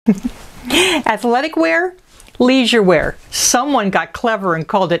Athletic wear, leisure wear. Someone got clever and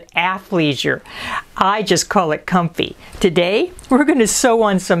called it athleisure. I just call it comfy. Today, we're going to sew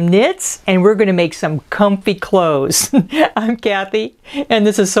on some knits and we're going to make some comfy clothes. I'm Kathy, and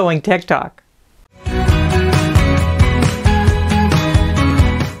this is Sewing Tech Talk.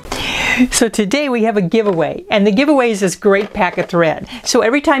 So today we have a giveaway, and the giveaway is this great pack of thread. So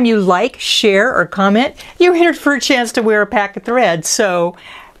every time you like, share, or comment, you're entered for a chance to wear a pack of thread. So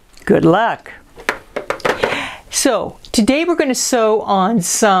good luck. So today we're going to sew on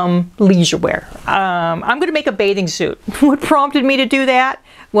some leisure wear. I'm going to make a bathing suit. What prompted me to do that?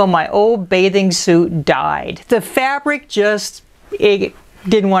 Well, my old bathing suit died. The fabric just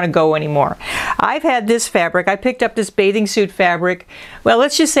didn't want to go anymore. I've had this fabric. I picked up this bathing suit fabric. Well,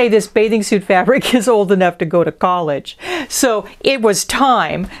 let's just say this bathing suit fabric is old enough to go to college. So it was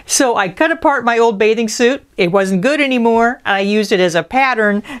time. So I cut apart my old bathing suit. It wasn't good anymore. I used it as a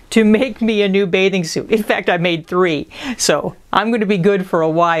pattern to make me a new bathing suit. In fact, I made 3. So I'm going to be good for a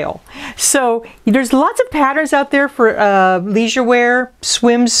while. So there's lots of patterns out there for leisure wear,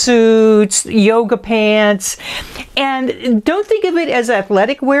 swimsuits, yoga pants, and don't think of it as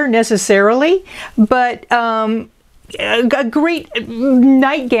athletic wear necessarily, but a great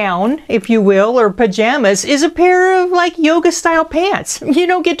nightgown, if you will, or pajamas is a pair of like yoga style pants. You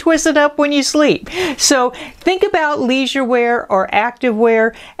don't get twisted up when you sleep. So think about leisure wear or active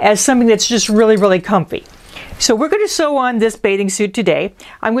wear as something that's just really, really comfy. So we're going to sew on this bathing suit today.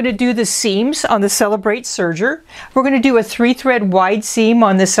 I'm going to do the seams on the Celebrate Serger. We're going to do a 3-thread wide seam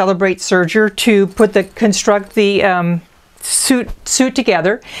on the Celebrate Serger to construct the suit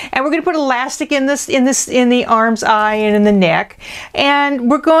together, and we're going to put elastic in the arms, eye, and in the neck, and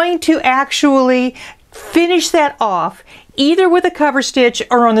we're going to actually finish that off either with a cover stitch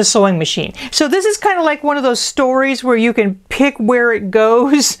or on the sewing machine. So this is kind of like one of those stories where you can pick where it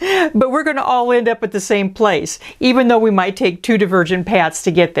goes, but we're going to all end up at the same place, even though we might take 2 divergent paths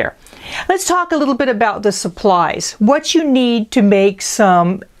to get there. Let's talk a little bit about the supplies, what you need to make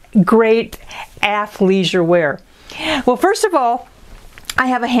some great athleisure wear. Well, first of all, I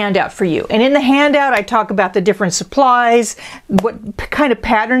have a handout for you, and in the handout I talk about the different supplies, what kind of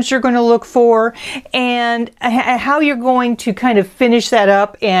patterns you're going to look for, and how you're going to kind of finish that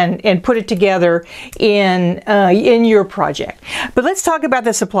up and put it together in your project. But let's talk about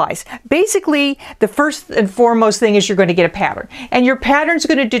the supplies. Basically, the first and foremost thing is you're going to get a pattern, and your pattern is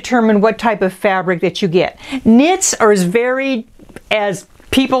going to determine what type of fabric that you get. Knits are as varied as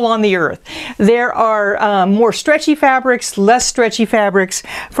people on the earth. There are more stretchy fabrics, less stretchy fabrics.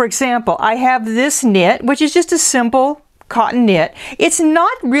 For example, I have this knit, which is just a simple cotton knit. It's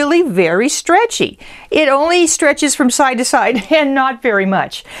not really very stretchy. It only stretches from side to side and not very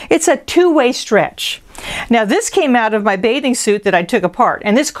much. It's a 2-way stretch. Now this came out of my bathing suit that I took apart,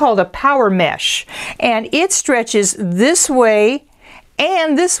 and this is called a power mesh, and it stretches this way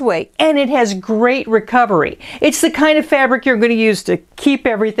and this way, and it has great recovery. It's the kind of fabric you're going to use to keep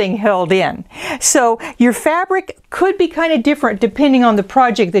everything held in. So your fabric could be kind of different depending on the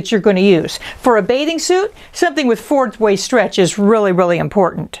project that you're going to use. For a bathing suit, something with 4-way stretch is really, really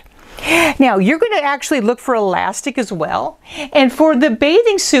important. Now you're going to actually look for elastic as well, and for the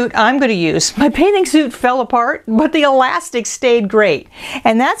bathing suit I'm going to use, my bathing suit fell apart, but the elastic stayed great,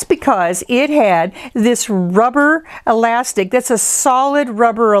 and that's because it had this rubber elastic that's a solid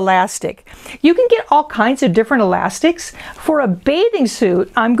rubber elastic. You can get all kinds of different elastics. For a bathing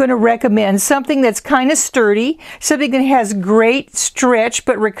suit, I'm going to recommend something that's kind of sturdy, something that has great stretch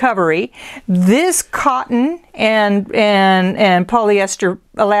but recovery. This cotton and polyester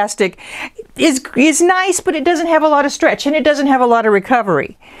elastic is nice, but it doesn't have a lot of stretch and it doesn't have a lot of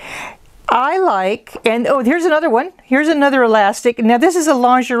recovery. I like, and oh, here's another one. Here's another elastic. Now this is a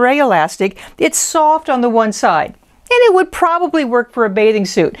lingerie elastic. It's soft on the one side, and it would probably work for a bathing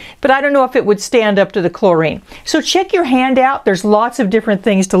suit, but I don't know if it would stand up to the chlorine. So check your handout. There's lots of different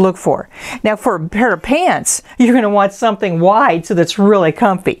things to look for. Now for a pair of pants, you're going to want something wide so that's really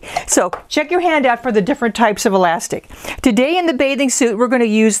comfy. So check your handout for the different types of elastic. Today in the bathing suit, we're going to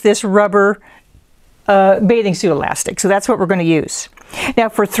use this rubber bathing suit elastic. So that's what we're going to use. Now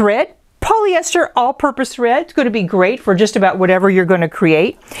for thread, polyester all-purpose thread is going to be great for just about whatever you're going to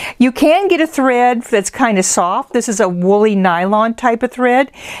create. You can get a thread that's kind of soft. This is a woolly nylon type of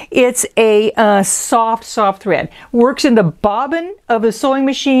thread. It's a soft thread. Works in the bobbin of a sewing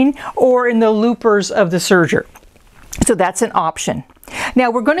machine or in the loopers of the serger. So that's an option.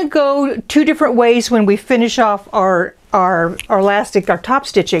 Now we're going to go 2 different ways when we finish off our our elastic, our top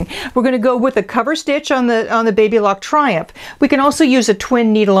stitching, we're going to go with a cover stitch on the Baby Lock Triumph. We can also use a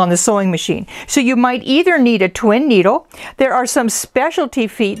twin needle on the sewing machine. So you might either need a twin needle. There are some specialty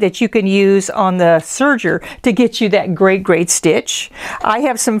feet that you can use on the Serger to get you that great stitch. I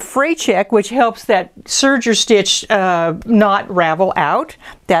have some fray check, which helps that Serger stitch not ravel out.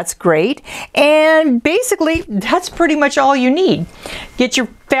 That's great. And basically, that's pretty much all you need. Get your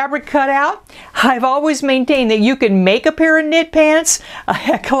fabric cut out. I've always maintained that you can make a pair of knit pants a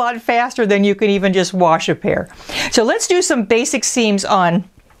heck of a lot faster than you can even just wash a pair. So let's do some basic seams on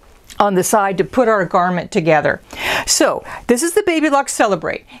the side to put our garment together. So this is the Baby Lock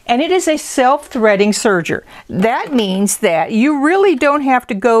Celebrate, and it is a self-threading serger. That means that you really don't have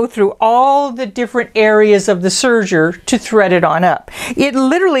to go through all the different areas of the serger to thread it on up. It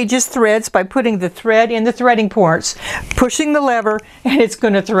literally just threads by putting the thread in the threading ports, pushing the lever, and it's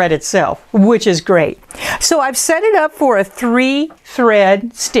going to thread itself, which is great. So I've set it up for a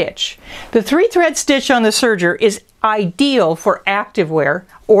 3-thread stitch. The 3-thread stitch on the serger is ideal for activewear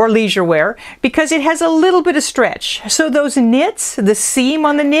or leisure wear because it has a little bit of stretch. So those knits, the seam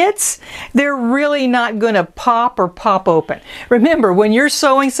on the knits, they're really not going to pop or pop open. Remember, when you're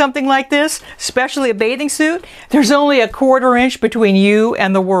sewing something like this, especially a bathing suit, there's only a 1/4 inch between you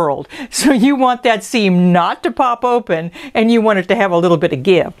and the world. So you want that seam not to pop open, and you want it to have a little bit of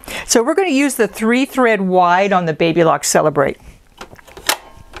give. So we're going to use the 3-thread wide on the Baby Lock Celebrate.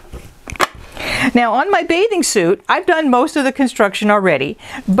 Now on my bathing suit, I've done most of the construction already,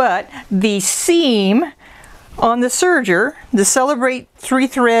 but the seam on the serger, the Celebrate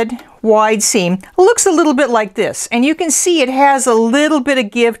 3-thread wide seam, looks a little bit like this. And you can see it has a little bit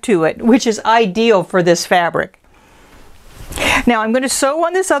of give to it, which is ideal for this fabric. Now I'm going to sew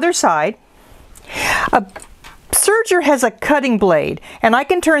on this other side. A serger has a cutting blade, and I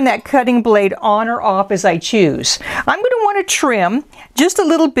can turn that cutting blade on or off as I choose. I'm going to want to trim just a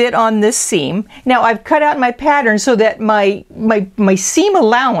little bit on this seam. Now I've cut out my pattern so that my seam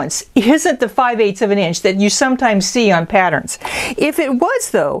allowance isn't the 5/8 of an inch that you sometimes see on patterns. If it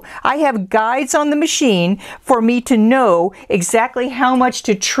was though, I have guides on the machine for me to know exactly how much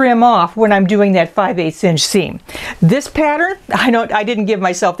to trim off when I'm doing that 5/8 inch seam. This pattern, I didn't give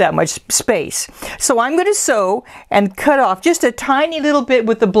myself that much space. So I'm going to sew and cut off just a tiny little bit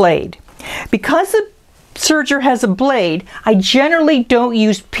with the blade. Because the serger has a blade, I generally don't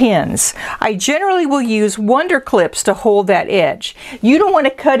use pins. I generally will use wonder clips to hold that edge. You don't want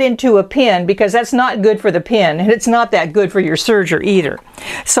to cut into a pin because that's not good for the pin, and it's not that good for your serger either.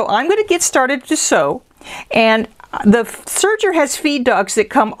 So I'm going to get started to sew, and the serger has feed dogs that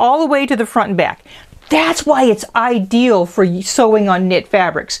come all the way to the front and back. That's why it's ideal for sewing on knit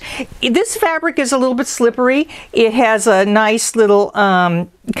fabrics. This fabric is a little bit slippery. It has a nice little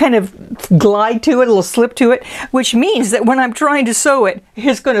kind of glide to it, a little slip to it, which means that when I'm trying to sew it,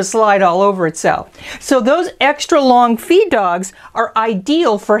 it's going to slide all over itself. So those extra long feed dogs are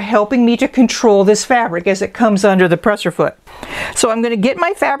ideal for helping me to control this fabric as it comes under the presser foot. So I'm going to get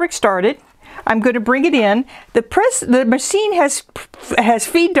my fabric started. I'm going to bring it in. The machine has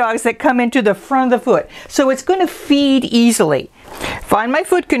feed dogs that come into the front of the foot, so it's going to feed easily. Find my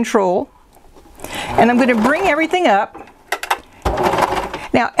foot control, and I'm going to bring everything up.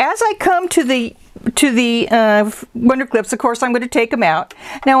 Now, as I come to the wonder clips, of course, I'm going to take them out.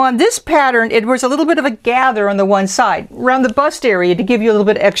 Now on this pattern, it was a little bit of a gather on the one side, around the bust area to give you a little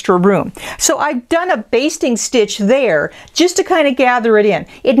bit extra room. So I've done a basting stitch there just to kind of gather it in.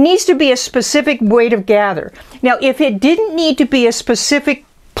 It needs to be a specific weight of gather. Now if it didn't need to be a specific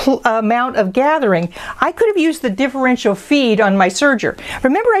amount of gathering, I could have used the differential feed on my serger.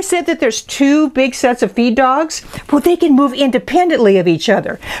 Remember I said that there's 2 big sets of feed dogs? Well, they can move independently of each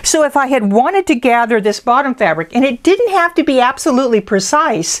other. So if I had wanted to gather this bottom fabric, and it didn't have to be absolutely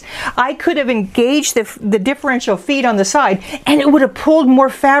precise, I could have engaged the differential feed on the side, and it would have pulled more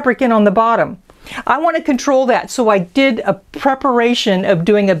fabric in on the bottom. I want to control that, so I did a preparation of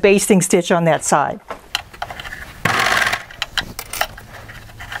doing a basting stitch on that side.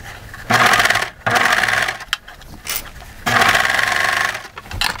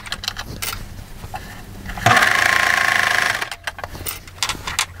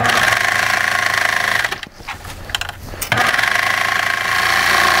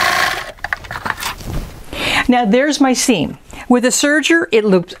 Now there's my seam. With a serger, it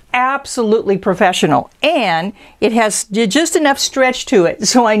looks absolutely professional, and it has just enough stretch to it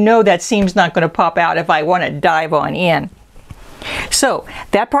so I know that seam's not going to pop out if I want to dive on in. So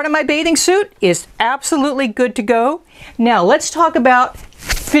that part of my bathing suit is absolutely good to go. Now let's talk about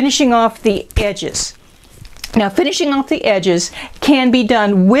finishing off the edges. Now, finishing off the edges can be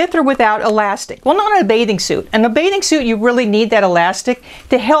done with or without elastic. Well, not on a bathing suit. In a bathing suit, you really need that elastic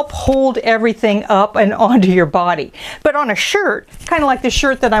to help hold everything up and onto your body. But on a shirt, kind of like the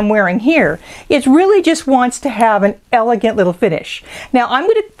shirt that I'm wearing here, it really just wants to have an elegant little finish. Now, I'm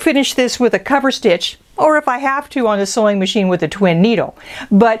going to finish this with a cover stitch, or if I have to on the sewing machine with a twin needle.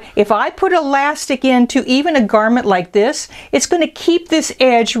 But if I put elastic into even a garment like this, it's going to keep this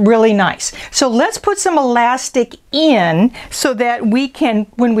edge really nice. So let's put some elastic in so that we can,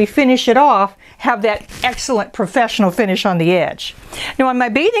 when we finish it off, have that excellent professional finish on the edge. Now on my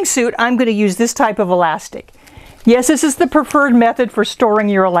bathing suit, I'm going to use this type of elastic. Yes, this is the preferred method for storing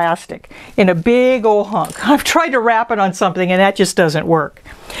your elastic, in a big old hunk. I've tried to wrap it on something and that just doesn't work.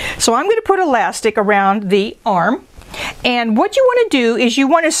 So I'm going to put elastic around the arm, and what you want to do is you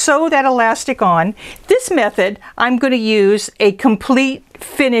want to sew that elastic on. This method, I'm going to use a complete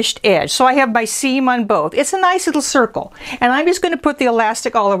finished edge. So I have my seam on both. It's a nice little circle, and I'm just going to put the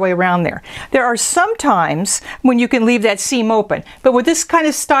elastic all the way around there. There are some times when you can leave that seam open, but with this kind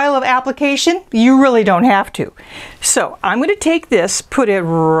of style of application, you really don't have to. So I'm going to take this, put it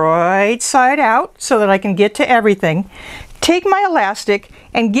right side out so that I can get to everything. Take my elastic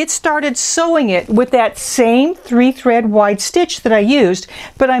and get started sewing it with that same 3-thread wide stitch that I used,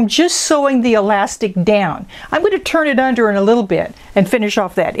 but I'm just sewing the elastic down. I'm going to turn it under in a little bit and finish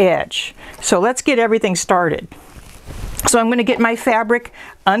off that edge. So let's get everything started. So I'm going to get my fabric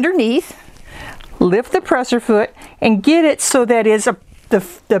underneath, lift the presser foot, and get it so that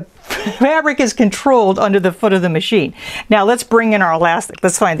the fabric is controlled under the foot of the machine. Now let's bring in our elastic.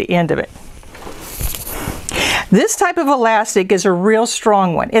 Let's find the end of it. This type of elastic is a real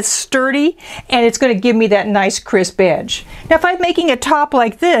strong one. It's sturdy and it's going to give me that nice crisp edge. Now if I'm making a top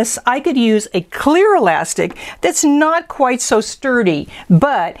like this, I could use a clear elastic that's not quite so sturdy,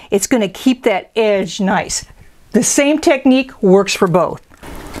 but it's going to keep that edge nice. The same technique works for both.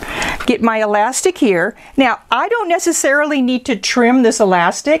 Get my elastic here. Now I don't necessarily need to trim this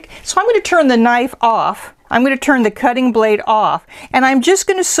elastic, so I'm going to turn the knife off. I'm going to turn the cutting blade off, and I'm just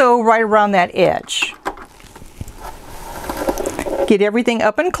going to sew right around that edge. Get everything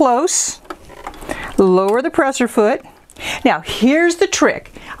up and close, lower the presser foot. Now here's the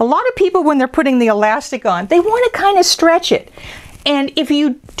trick. A lot of people, when they're putting the elastic on, they want to kind of stretch it. And if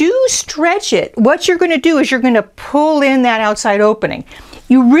you do stretch it, what you're going to do is you're going to pull in that outside opening.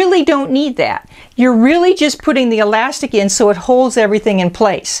 You really don't need that. You're really just putting the elastic in so it holds everything in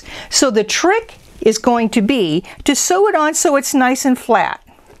place. So the trick is going to be to sew it on so it's nice and flat.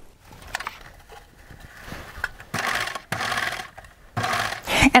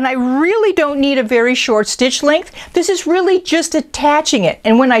 And I really don't need a very short stitch length. This is really just attaching it.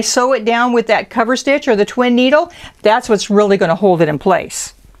 And when I sew it down with that cover stitch or the twin needle, that's what's really going to hold it in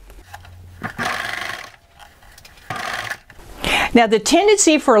place. Now the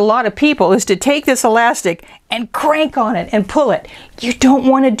tendency for a lot of people is to take this elastic and crank on it and pull it. You don't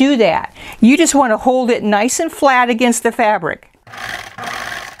want to do that. You just want to hold it nice and flat against the fabric.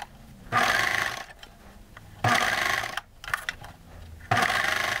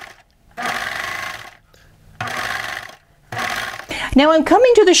 Now I'm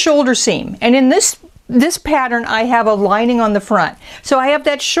coming to the shoulder seam, and in this pattern I have a lining on the front. So I have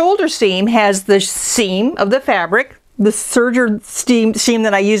that shoulder seam has the seam of the fabric, the Serger seam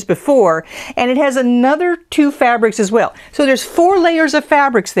that I used before, and it has another 2 fabrics as well. So there's 4 layers of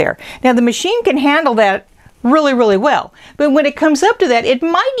fabrics there. Now the machine can handle that really, really well. But when it comes up to that, it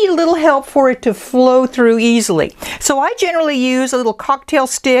might need a little help for it to flow through easily. So I generally use a little cocktail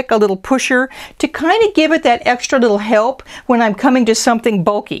stick, a little pusher, to kind of give it that extra little help when I'm coming to something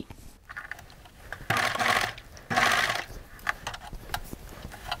bulky.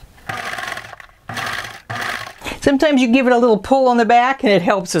 Sometimes you give it a little pull on the back and it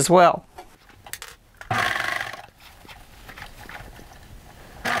helps as well.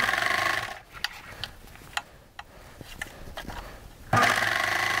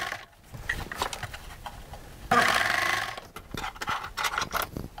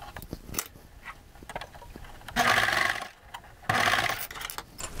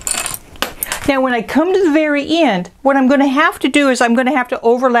 Now when I come to the very end, what I'm going to have to do is I'm going to have to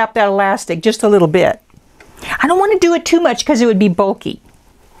overlap that elastic just a little bit. I don't want to do it too much because it would be bulky.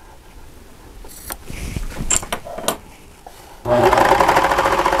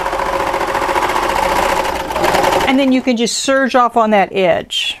 And then you can just serge off on that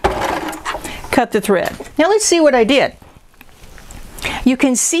edge. Cut the thread. Now let's see what I did. You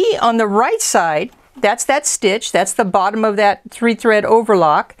can see on the right side that's that stitch. That's the bottom of that 3-thread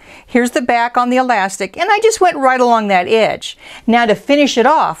overlock. Here's the back on the elastic, and I just went right along that edge. Now to finish it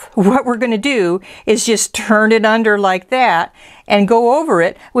off, what we're going to do is just turn it under like that and go over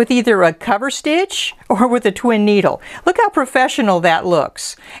it with either a cover stitch or with a twin needle. Look how professional that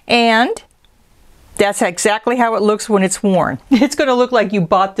looks. And that's exactly how it looks when it's worn. It's going to look like you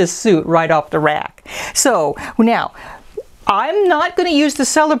bought this suit right off the rack. So now, I'm not going to use the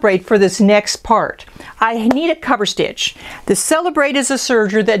Celebrate for this next part. I need a cover stitch. The Celebrate is a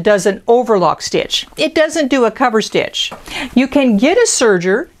serger that does an overlock stitch. It doesn't do a cover stitch. You can get a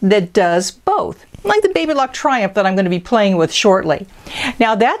serger that does both, like the Baby Lock Triumph that I'm going to be playing with shortly.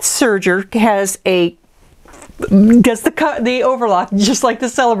 Now that serger does the overlock just like the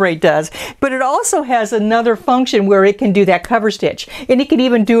Celebrate does, but it also has another function where it can do that cover stitch, and it can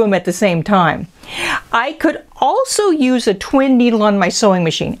even do them at the same time. I could also use a twin needle on my sewing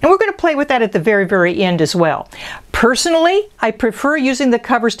machine, and we're going to play with that at the very, very end as well. Personally, I prefer using the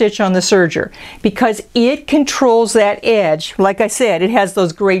cover stitch on the serger because it controls that edge. Like I said, it has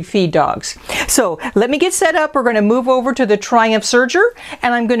those great feed dogs. So let me get set up. We're going to move over to the Triumph serger,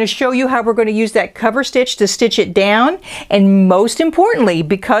 and I'm going to show you how we're going to use that cover stitch to stitch it down. And most importantly,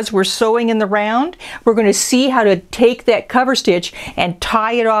 because we're sewing in the round, we're going to see how to take that cover stitch and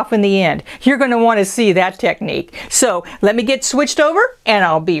tie it off in the end. You're going to want to see that technique. So let me get switched over, and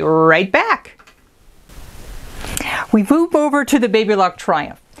I'll be right back. We move over to the Baby Lock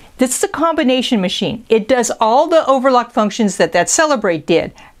Triumph. This is a combination machine. It does all the overlock functions that Celebrate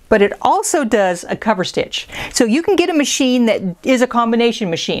did, but it also does a cover stitch. So you can get a machine that is a combination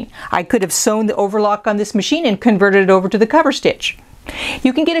machine. I could have sewn the overlock on this machine and converted it over to the cover stitch.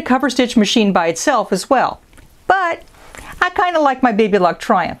 You can get a cover stitch machine by itself as well, but I kind of like my Baby Lock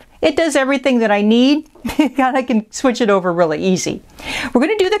Triumph. It does everything that I need, and I can switch it over really easy. We're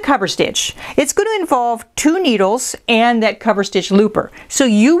going to do the cover stitch. It's going to involve 2 needles and that cover stitch looper. So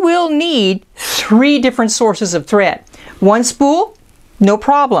you will need 3 different sources of thread. 1 spool, no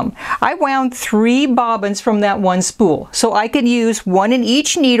problem. I wound 3 bobbins from that 1 spool. So I can use 1 in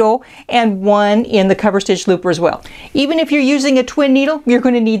each needle and 1 in the cover stitch looper as well. Even if you're using a twin needle, you're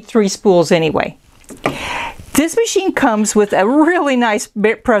going to need 3 spools anyway. This machine comes with a really nice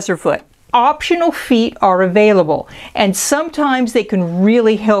presser foot. Optional feet are available, and sometimes they can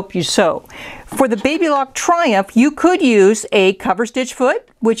really help you sew. For the Baby Lock Triumph, you could use a cover stitch foot,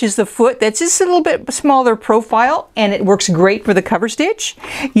 which is the foot that's just a little bit smaller profile, and it works great for the cover stitch.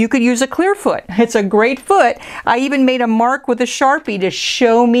 You could use a clear foot. It's a great foot. I even made a mark with a Sharpie to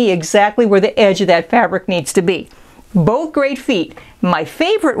show me exactly where the edge of that fabric needs to be. Both great feet. My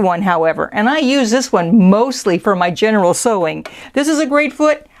favorite one, however, and I use this one mostly for my general sewing. This is a great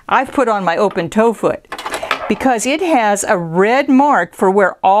foot I've put on my open toe foot because it has a red mark for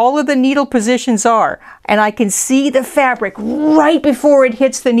where all of the needle positions are, and I can see the fabric right before it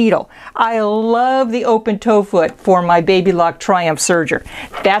hits the needle. I love the open toe foot for my Baby Lock Triumph serger.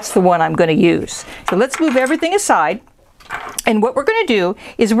 That's the one I'm going to use. So let's move everything aside. And what we're going to do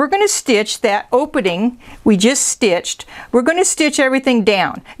is we're going to stitch that opening we just stitched. We're going to stitch everything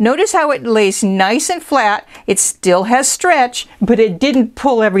down. Notice how it lays nice and flat. It still has stretch, but it didn't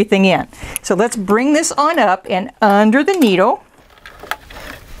pull everything in. So let's bring this on up and under the needle.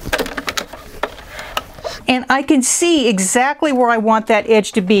 And I can see exactly where I want that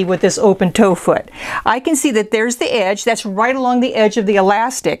edge to be with this open toe foot. I can see that there's the edge. That's right along the edge of the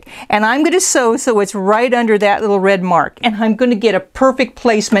elastic. And I'm going to sew so it's right under that little red mark. And I'm going to get a perfect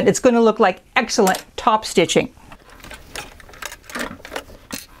placement. It's going to look like excellent top stitching.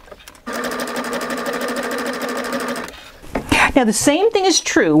 Now the same thing is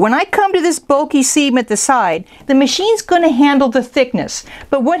true. When I come to this bulky seam at the side, the machine's going to handle the thickness.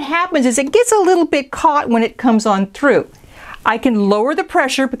 But what happens is it gets a little bit caught when it comes on through. I can lower the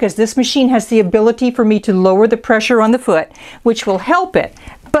pressure because this machine has the ability for me to lower the pressure on the foot, which will help it.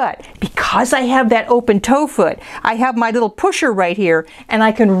 But because I have that open toe foot, I have my little pusher right here, and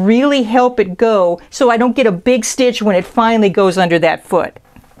I can really help it go so I don't get a big stitch when it finally goes under that foot.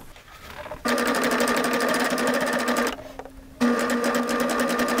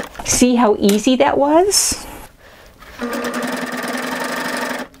 See how easy that was?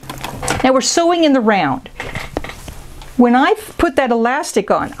 Now we're sewing in the round. When I put that elastic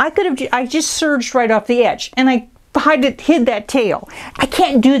on, I just serged right off the edge, and I hid that tail. I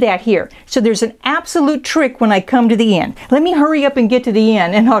can't do that here. So there's an absolute trick when I come to the end. Let me hurry up and get to the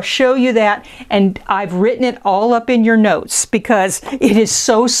end, and I'll show you that, and I've written it all up in your notes because it is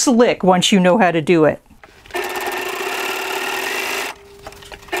so slick once you know how to do it.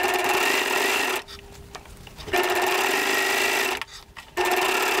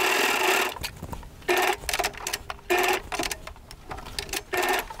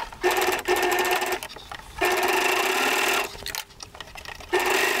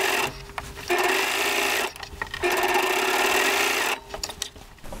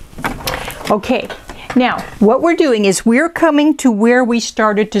 Okay, now what we're doing is we're coming to where we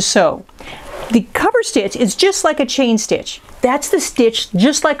started to sew. The cover stitch is just like a chain stitch. That's the stitch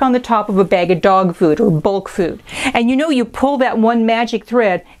just like on the top of a bag of dog food or bulk food. And you know, you pull that one magic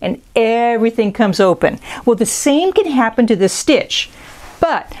thread and everything comes open. Well, the same can happen to the stitch,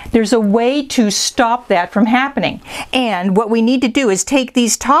 but there's a way to stop that from happening. And what we need to do is take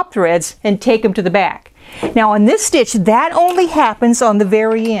these top threads and take them to the back. Now on this stitch, that only happens on the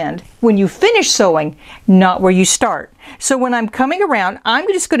very end when you finish sewing, not where you start. So when I'm coming around, I'm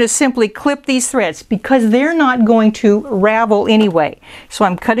just going to simply clip these threads because they're not going to ravel anyway. So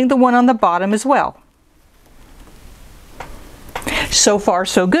I'm cutting the one on the bottom as well. So far,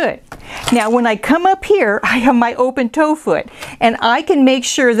 so good. Now when I come up here, I have my open toe foot, and I can make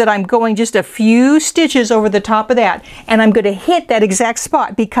sure that I'm going just a few stitches over the top of that, and I'm going to hit that exact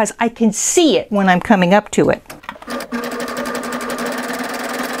spot because I can see it when I'm coming up to it.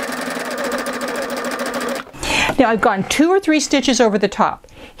 Now I've gone 2 or 3 stitches over the top.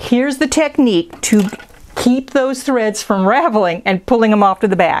 Here's the technique to keep those threads from raveling and pulling them off to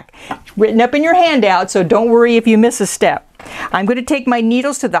the back. It's written up in your handout, so don't worry if you miss a step. I'm going to take my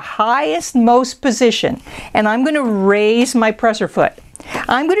needles to the highest most position, and I'm going to raise my presser foot.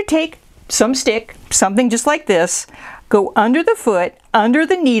 I'm going to take some stick, something just like this, go under the foot, under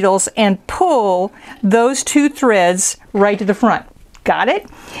the needles, and pull those 2 threads right to the front. Got it?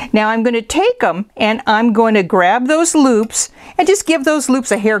 Now I'm going to take them and I'm going to grab those loops and just give those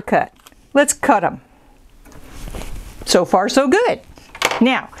loops a haircut. Let's cut them. So far, so good.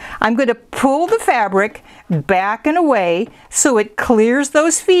 Now, I'm going to pull the fabric back and away so it clears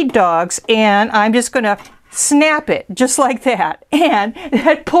those feed dogs, and I'm just going to snap it just like that, and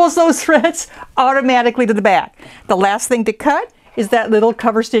that pulls those threads automatically to the back. The last thing to cut is that little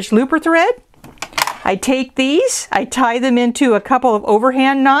cover stitch looper thread. I take these, I tie them into a couple of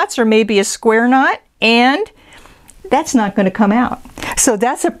overhand knots or maybe a square knot, and that's not going to come out. So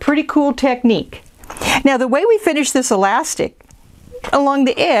that's a pretty cool technique. Now the way we finish this elastic, along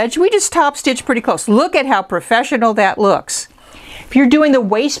the edge, we just top stitch pretty close. Look at how professional that looks. If you're doing the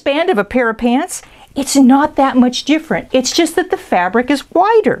waistband of a pair of pants, it's not that much different. It's just that the fabric is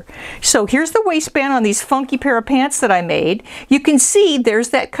wider. So here's the waistband on these funky pair of pants that I made. You can see there's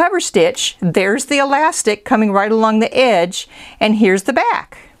that cover stitch, there's the elastic coming right along the edge, and here's the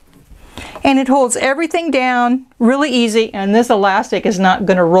back. And it holds everything down really easy, and this elastic is not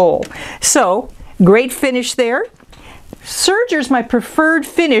going to roll. So great finish there. Serger is my preferred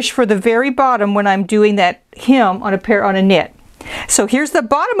finish for the very bottom when I'm doing that hem on a knit. So here's the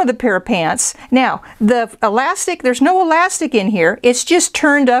bottom of the pair of pants. Now the elastic, there's no elastic in here, it's just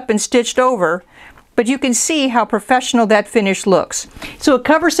turned up and stitched over, but you can see how professional that finish looks. So a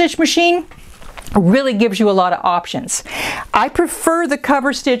cover stitch machine really gives you a lot of options. I prefer the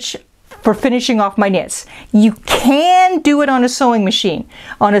cover stitch for finishing off my knits. You can do it on a sewing machine.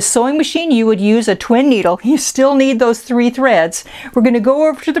 On a sewing machine, you would use a twin needle. You still need those 3 threads. We're going to go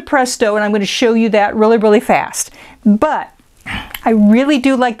over to the Presto, and I'm going to show you that really, really fast. But I really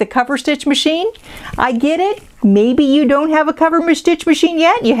do like the cover stitch machine. I get it. Maybe you don't have a cover stitch machine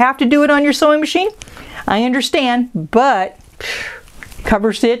yet. You have to do it on your sewing machine. I understand, but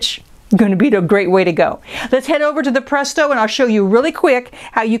cover stitch, going to be a great way to go. Let's head over to the Presto and I'll show you really quick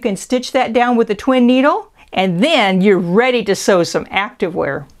how you can stitch that down with a twin needle, and then you're ready to sew some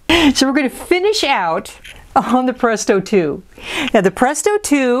activewear. So we're going to finish out on the Presto 2. Now the Presto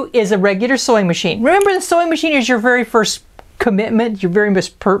 2 is a regular sewing machine. Remember, the sewing machine is your very first commitment, your very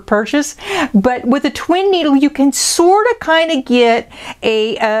first purchase, but with a twin needle you can sort of kind of get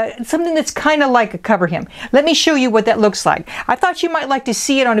a something that's kind of like a cover hem. Let me show you what that looks like. I thought you might like to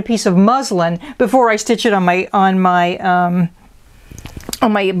see it on a piece of muslin before I stitch it on my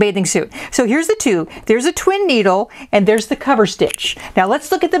bathing suit. So here's the 2. There's a twin needle and there's the cover stitch. Now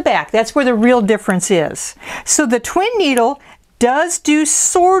let's look at the back. That's where the real difference is. So the twin needle does do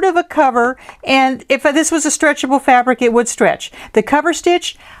sort of a cover, and if this was a stretchable fabric, it would stretch. The cover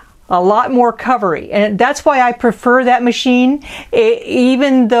stitch, a lot more covery, and that's why I prefer that machine,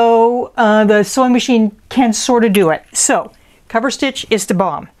 even though the sewing machine can sort of do it. So cover stitch is the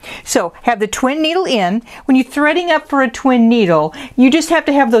bomb. So have the twin needle in. When you're threading up for a twin needle, you just have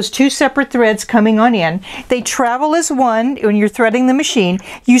to have those 2 separate threads coming on in. They travel as one when you're threading the machine.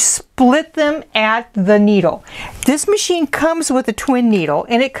 You split them at the needle. This machine comes with a twin needle,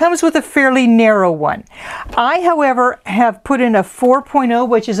 and it comes with a fairly narrow one. I, however, have put in a 4.0,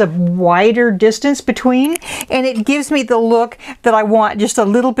 which is a wider distance between, and it gives me the look that I want, just a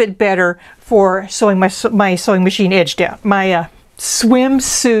little bit better for sewing my sewing machine edge down, my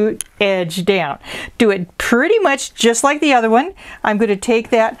swimsuit edge down. Do it pretty much just like the other one. I'm going to take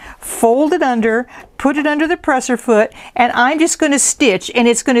that, fold it under, put it under the presser foot, and I'm just going to stitch, and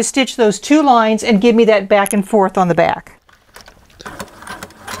it's going to stitch those two lines and give me that back and forth on the back.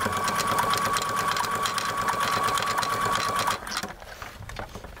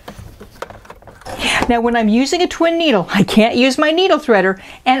 Now when I'm using a twin needle, I can't use my needle threader,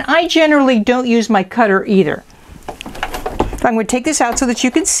 and I generally don't use my cutter either. I'm going to take this out so that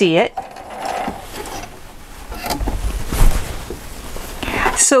you can see it.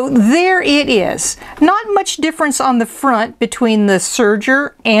 So there it is. Not much difference on the front between the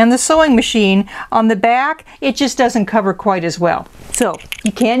serger and the sewing machine. On the back, it just doesn't cover quite as well. So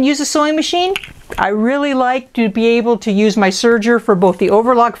you can use a sewing machine. I really like to be able to use my serger for both the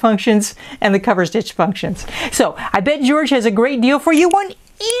overlock functions and the cover stitch functions. So I bet George has a great deal for you on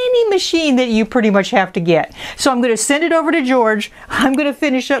any machine that you pretty much have to get. So I'm going to send it over to George. I'm going to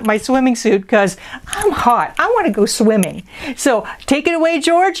finish up my swimming suit because I'm hot. I want to go swimming. So take it away,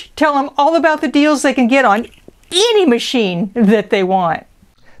 George. Tell them all about the deals they can get on any machine that they want.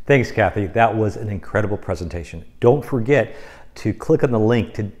 Thanks, Kathy. That was an incredible presentation. Don't forget to click on the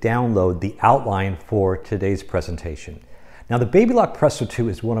link to download the outline for today's presentation. Now, the Babylock Presto 2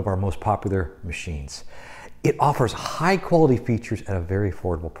 is one of our most popular machines. It offers high quality features at a very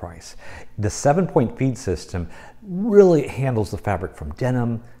affordable price. The 7-point feed system really handles the fabric from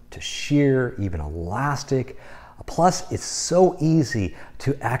denim to sheer, even elastic. Plus, it's so easy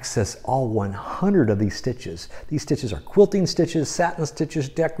to access all 100 of these stitches. These stitches are quilting stitches, satin stitches,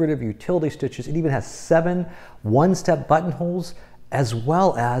 decorative, utility stitches. It even has 7 one-step buttonholes as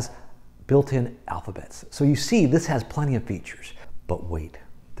well as built-in alphabets. So you see, this has plenty of features. But wait,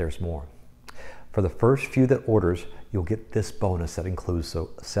 there's more. For the first few that orders, you'll get this bonus that includes a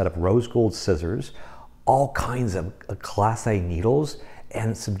set of rose gold scissors, all kinds of Class A needles,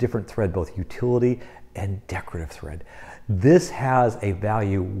 and some different thread, both utility and decorative thread. This has a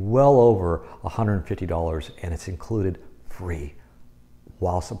value well over $150, and it's included free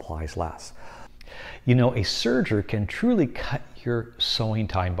while supplies last. You know, a serger can truly cut your sewing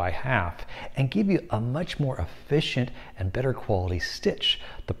time by half and give you a much more efficient and better quality stitch.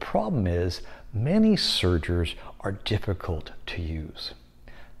 The problem is many sergers are difficult to use.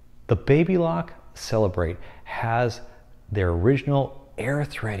 The Babylock Celebrate has their original air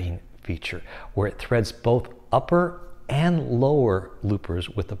threading feature where it threads both upper and lower loopers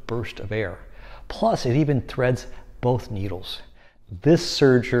with a burst of air. Plus, it even threads both needles. This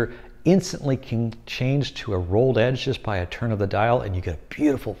serger instantly can change to a rolled edge just by a turn of the dial, and you get a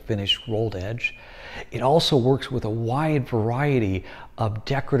beautiful finished rolled edge. It also works with a wide variety of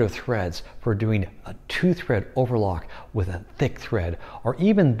decorative threads for doing a 2-thread overlock with a thick thread, or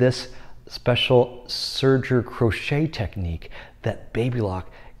even this special serger crochet technique that Babylock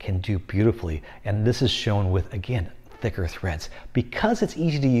can do beautifully. And this is shown with, again, thicker threads. Because it's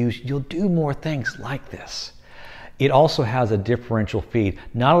easy to use, you'll do more things like this. It also has a differential feed.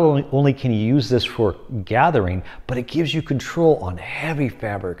 Not only can you use this for gathering, but it gives you control on heavy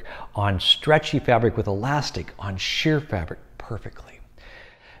fabric, on stretchy fabric with elastic, on sheer fabric perfectly.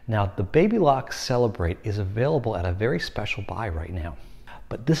 Now, the Babylock Celebrate is available at a very special buy right now.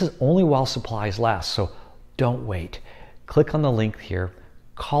 But this is only while supplies last, so don't wait. Click on the link here.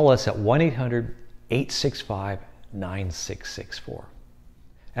 Call us at 1-800-865-9664.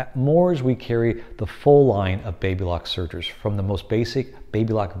 At Moore's, we carry the full line of Babylock sergers, from the most basic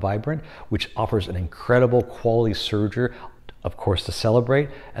Babylock Vibrant, which offers an incredible quality serger, of course, to Celebrate,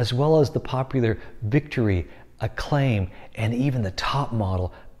 as well as the popular Victory, Acclaim, and even the top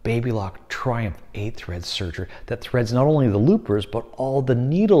model Babylock Triumph 8-thread serger that threads not only the loopers, but all the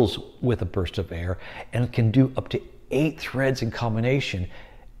needles with a burst of air, and can do up to 8 threads in combination,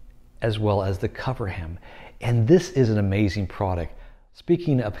 as well as the cover hem. And this is an amazing product.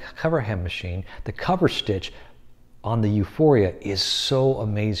 Speaking of cover hem machine, the cover stitch on the Euphoria is so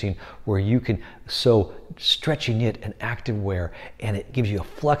amazing, where you can sew stretchy knit and active wear, and it gives you a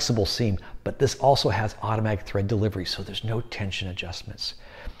flexible seam, but this also has automatic thread delivery, so there's no tension adjustments.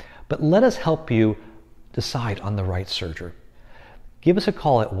 But let us help you decide on the right serger. Give us a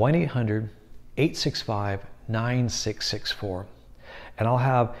call at 1-800-865-9664, and I'll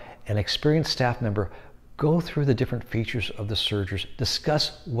have an experienced staff member go through the different features of the sergers,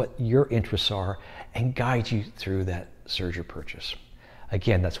 discuss what your interests are, and guide you through that serger purchase.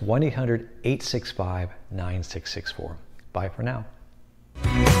 Again, that's 1-800-865-9664. Bye for now.